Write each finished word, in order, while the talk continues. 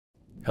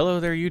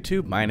Hello there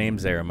YouTube, my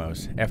name's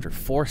Eremos. After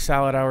 4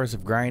 solid hours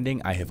of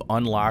grinding, I have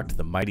unlocked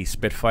the mighty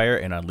Spitfire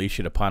and unleash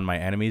it upon my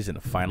enemies in the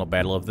final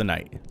battle of the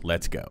night.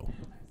 Let's go.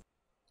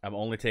 I'm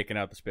only taking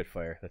out the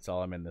Spitfire, that's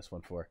all I'm in this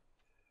one for.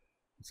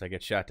 Once I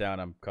get shot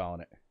down, I'm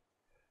calling it.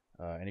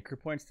 Any crew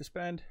points to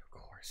spend? Of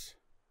course.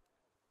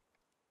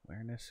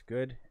 Awareness,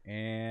 good,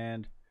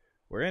 and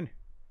we're in.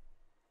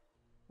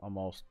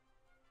 Almost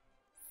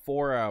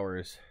 4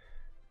 hours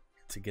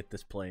to get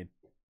this plane.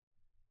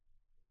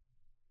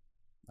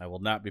 I will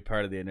not be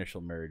part of the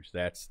initial merge.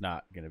 That's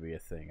not going to be a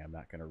thing. I'm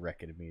not going to wreck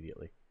it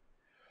immediately.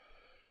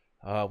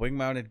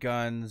 Wing-mounted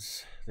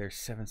guns. There's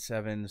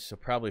 7.7s, so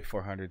probably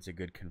 400's a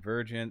good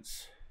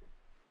convergence.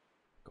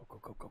 Go, go,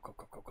 go, go, go,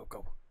 go, go, go,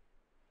 go.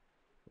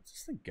 What's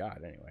this thing got,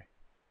 anyway?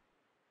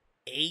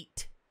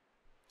 8?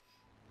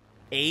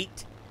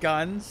 8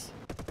 guns?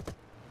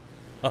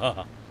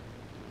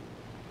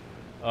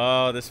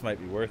 Oh, this might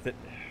be worth it.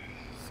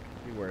 This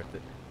could be worth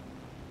it.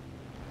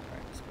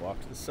 Let's go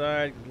off to the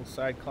side, a little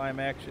side climb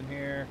action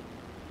here.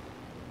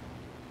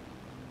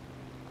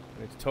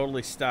 It's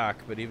totally stock,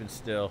 but even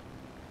still,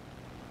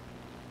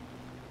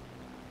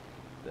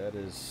 that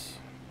is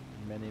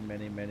many,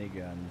 many, many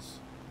guns.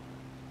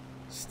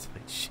 Still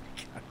shit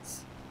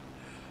guns.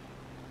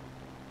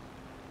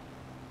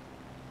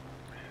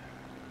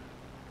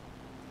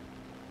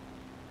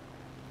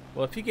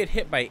 Well, if you get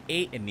hit by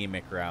 8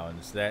 anemic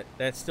rounds, that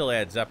still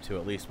adds up to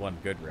at least one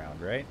good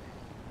round, right?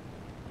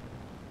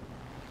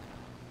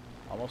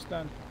 Almost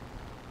done.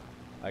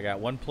 I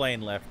got one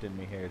plane left in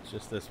me here. It's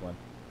just this one.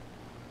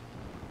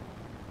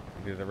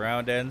 Either the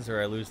round ends or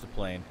I lose the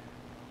plane.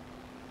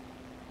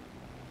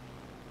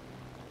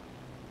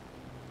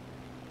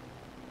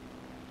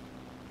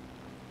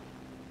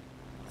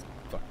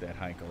 Fuck that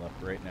Heinkel up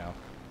right now.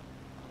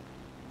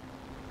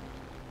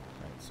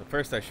 Alright, so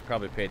first I should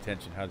probably pay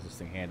attention. How's this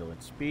thing handle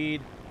in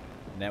speed?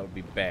 And that would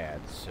be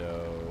bad,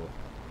 so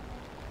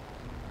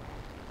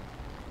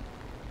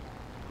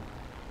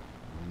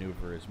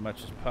maneuver as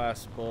much as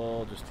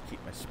possible just to keep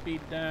my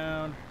speed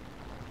down.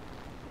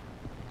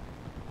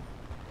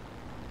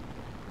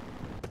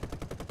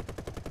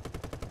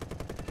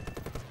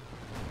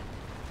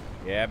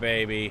 Yeah,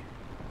 baby.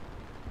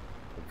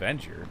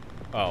 Avenger?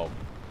 Oh,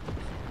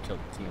 killed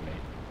a teammate.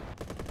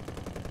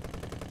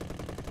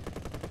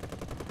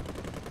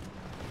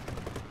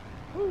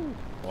 Woo.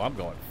 Oh, I'm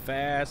going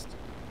fast.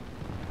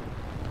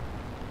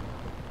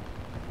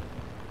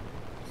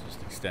 Let's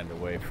just extend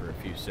away for a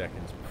few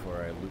seconds before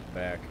I loop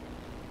back.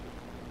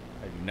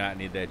 I do not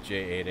need that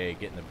J8A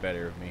getting the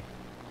better of me.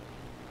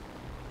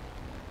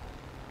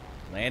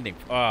 Landing.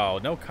 Oh,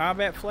 no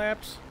combat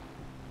flaps?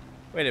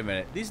 Wait a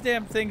minute. These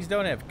damn things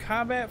don't have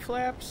combat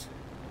flaps?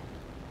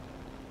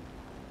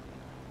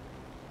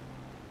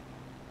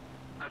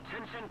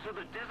 Attention to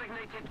the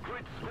designated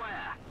grid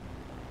square.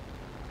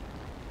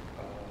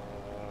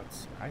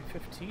 It's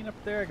I-15 up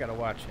there. I gotta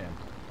watch him.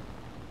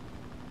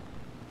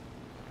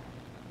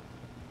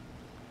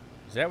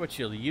 Is that what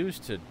you'll use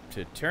to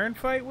turn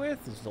fight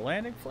with? Is the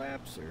landing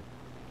flaps, or?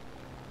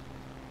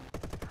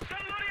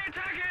 Somebody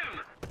attack him!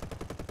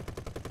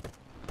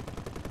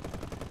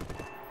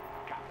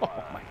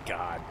 Oh my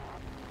God!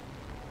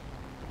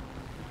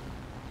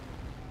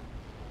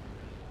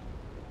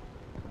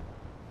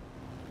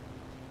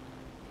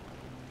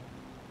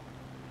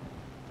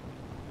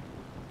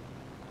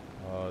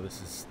 Oh,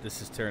 this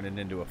is turning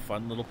into a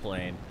fun little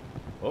plane.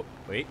 Oh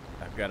wait,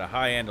 I've got a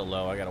high and a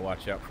low. I gotta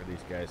watch out for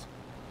these guys.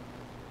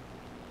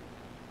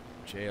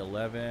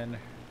 J11.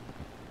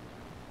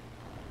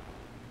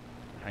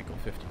 Heinkel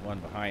 51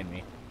 behind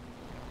me.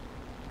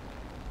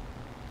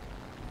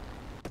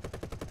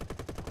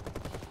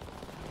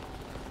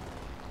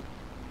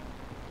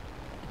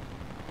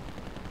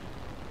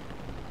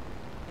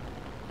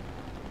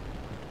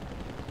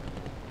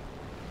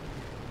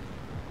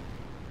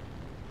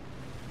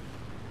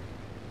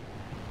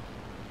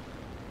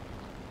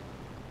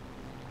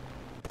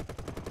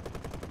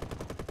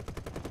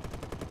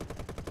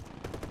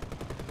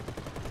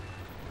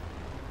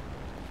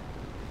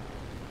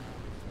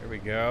 We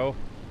go.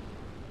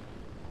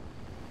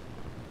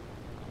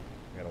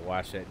 Gotta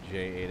watch that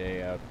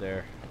J8A out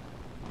there.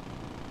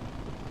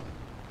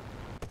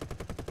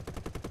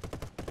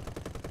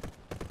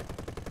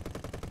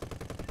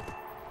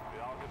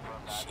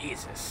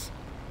 Jesus.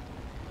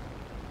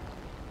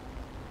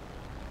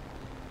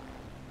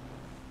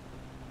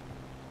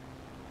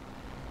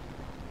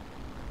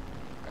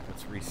 Right,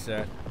 let's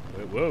reset.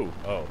 Wait, whoa.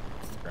 Oh,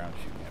 it's the ground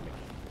shooting at me.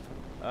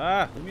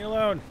 Ah, leave me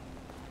alone.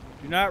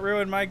 Do not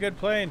ruin my good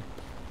plane.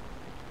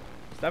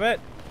 Stop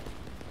it!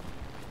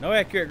 No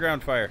accurate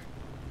ground fire.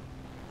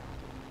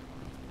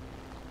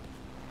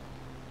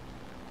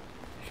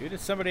 Shoot at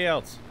somebody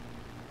else.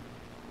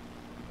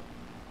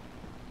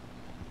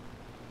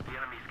 The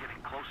enemy's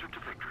getting closer to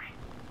victory.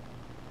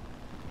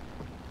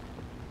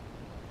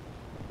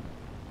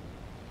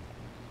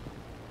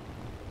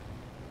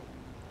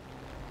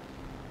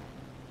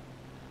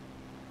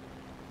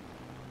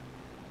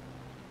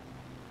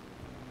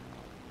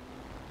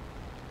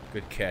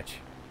 Good catch.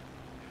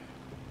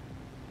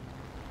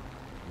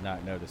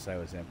 not notice I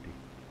was empty.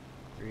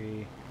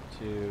 3,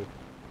 2,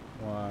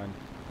 1.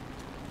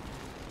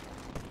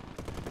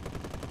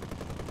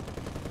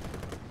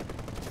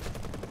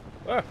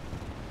 Ah!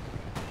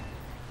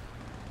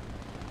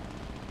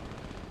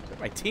 Is that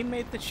my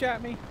teammate that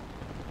shot me?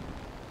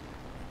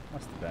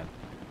 Must have been.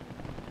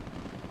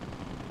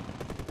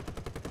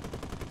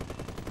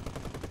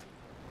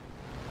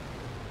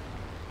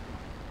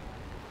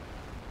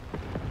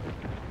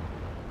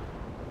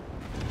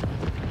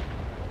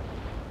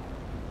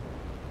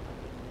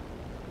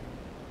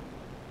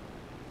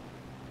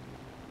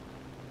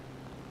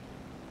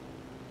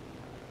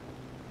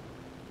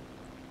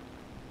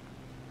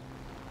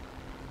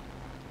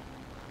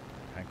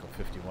 Uncle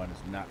 51 is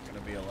not going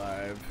to be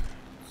alive.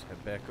 Let's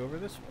head back over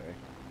this way.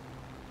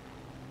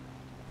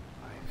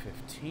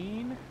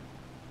 I-15.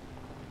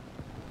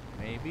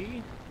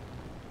 Maybe.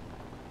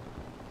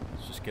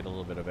 Let's just get a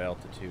little bit of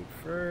altitude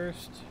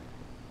first.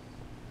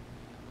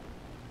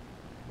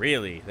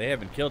 Really? They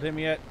haven't killed him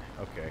yet?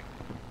 Okay.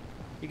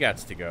 He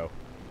gots to go.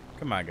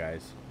 Come on,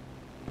 guys.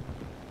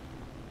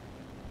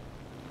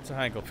 It's a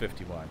Heinkel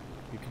 51.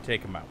 You can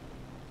take him out.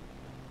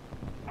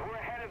 We're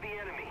ahead of the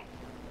enemy.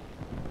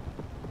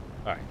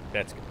 Alright,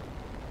 that's good.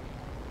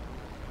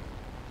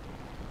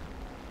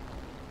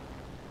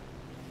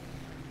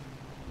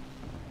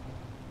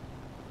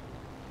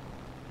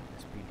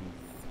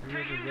 SBD3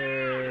 over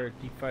there.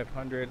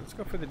 D500. Let's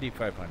go for the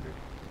D500.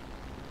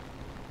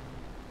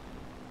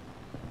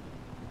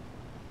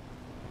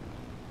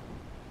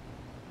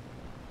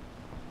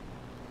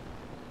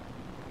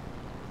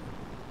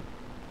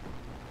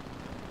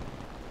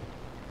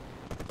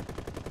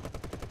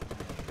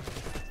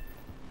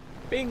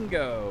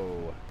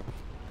 Bingo!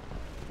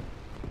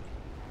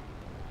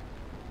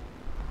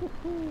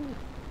 Woohoo!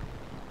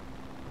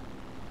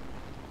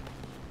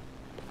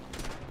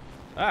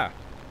 Ah!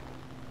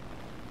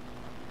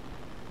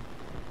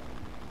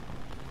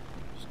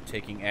 Just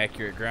taking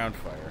accurate ground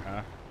fire,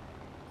 huh?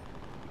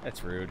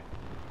 That's rude.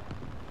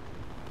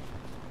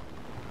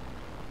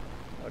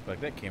 Looked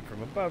like that came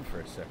from above for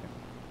a second.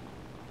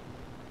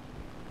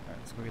 Alright,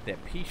 let's go get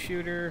that pea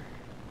shooter.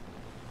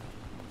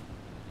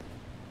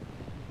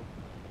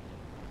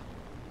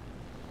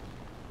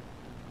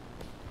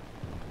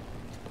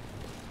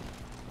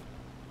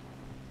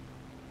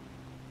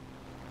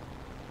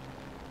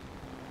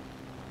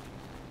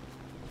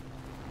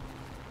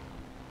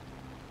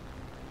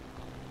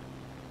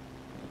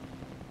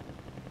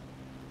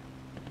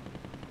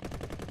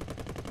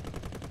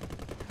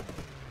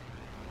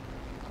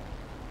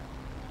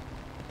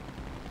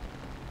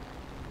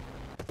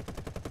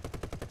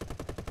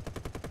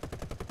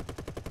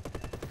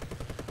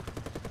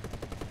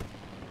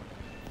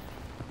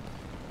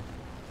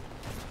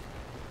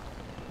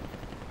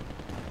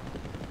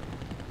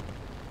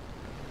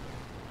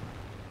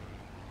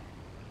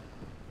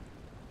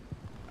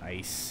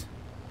 Nice.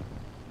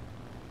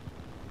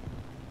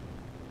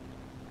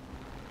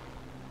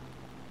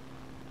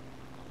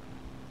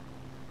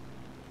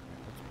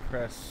 Let's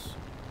press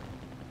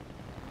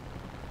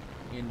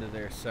into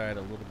their side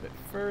a little bit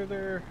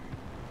further.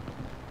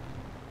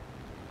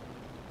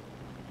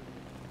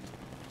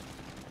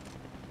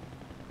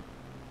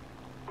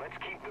 Let's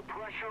keep the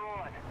pressure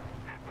on.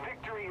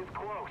 Victory is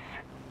close.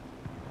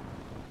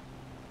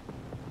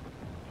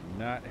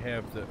 Not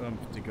have the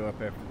oomph to go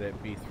up after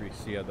that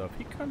B3C, although if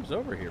he comes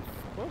over here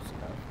close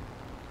enough,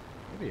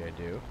 maybe I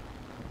do.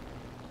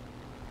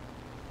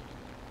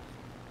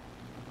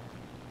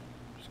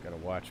 Just gotta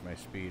watch my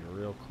speed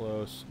real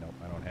close. Nope,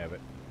 I don't have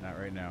it. Not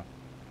right now.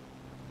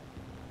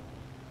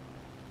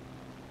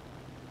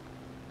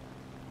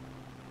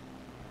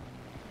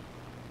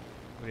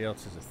 Somebody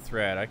else is a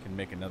threat. I can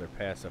make another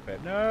pass up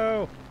at.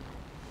 No!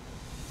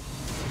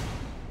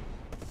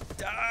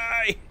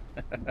 Die!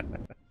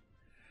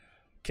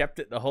 Kept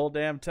it the whole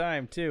damn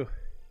time, too.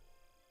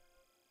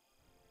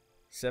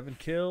 7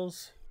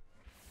 kills.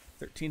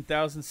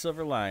 13,000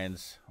 silver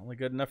lions. Only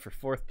good enough for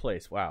 4th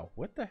place. Wow.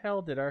 What the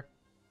hell did our...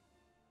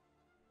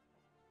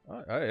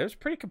 Oh, it was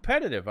pretty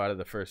competitive out of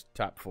the first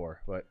top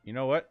 4. But you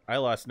know what? I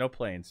lost no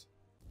planes.